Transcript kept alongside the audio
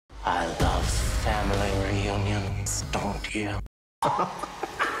I love family reunions, don't you?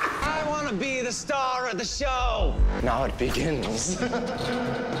 I want to be the star of the show. Now it begins.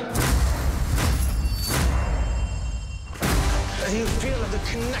 You feel the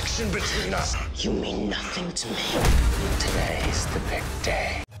connection between us. You mean nothing to me. Today's the big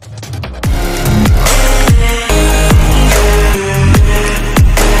day.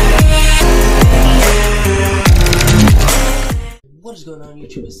 What is going on,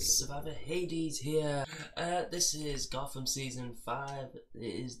 YouTube? It's the Survivor Hades here. This is Gotham Season 5. It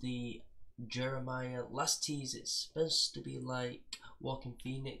is the Jeremiah last tease. It's supposed to be like Walking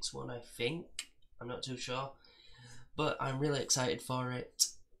Phoenix one, I think. I'm not too sure. But I'm really excited for it.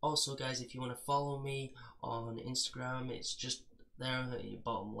 Also, guys, if you want to follow me on Instagram, it's just there at your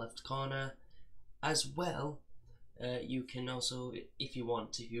bottom left corner. As well, you can also, if you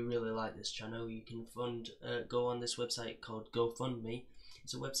want, if you really like this channel, you can go on this website called GoFundMe.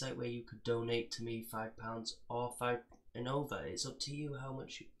 It's a website where you could donate to me £5 or £5 and over. It's up to you how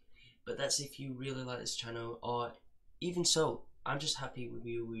much, but that's if you really like this channel. Or even so, I'm just happy with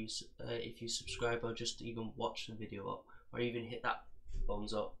you if you subscribe or just even watch the video up, or even hit that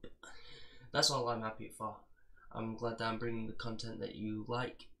thumbs up. That's all I'm happy for. I'm glad that I'm bringing the content that you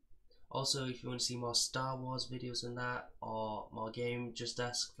like. Also, if you want to see more Star Wars videos and that, or more game, just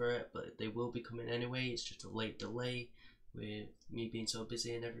ask for it, but they will be coming anyway. It's just a late delay with me being so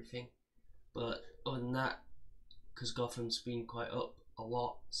busy and everything. But other than that, because Gotham's been quite up a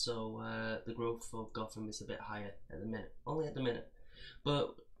lot, so the growth of Gotham is a bit higher at the minute, only at the minute.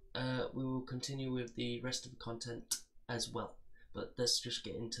 But we will continue with the rest of the content as well. But let's just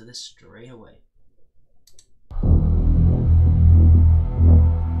get into this straight away.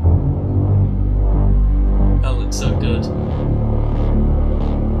 That looks so good.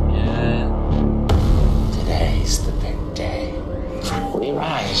 Yeah. Today's the big day. We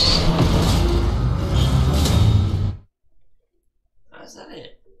rise. Is that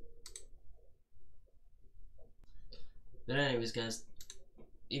it? But anyways, guys,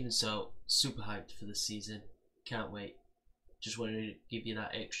 even so, super hyped for this season. Can't wait. Just wanted to give you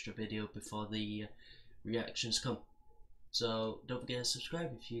that extra video before the reactions come. So don't forget to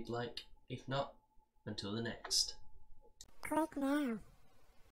subscribe if you'd like. If not, until the next. Click now.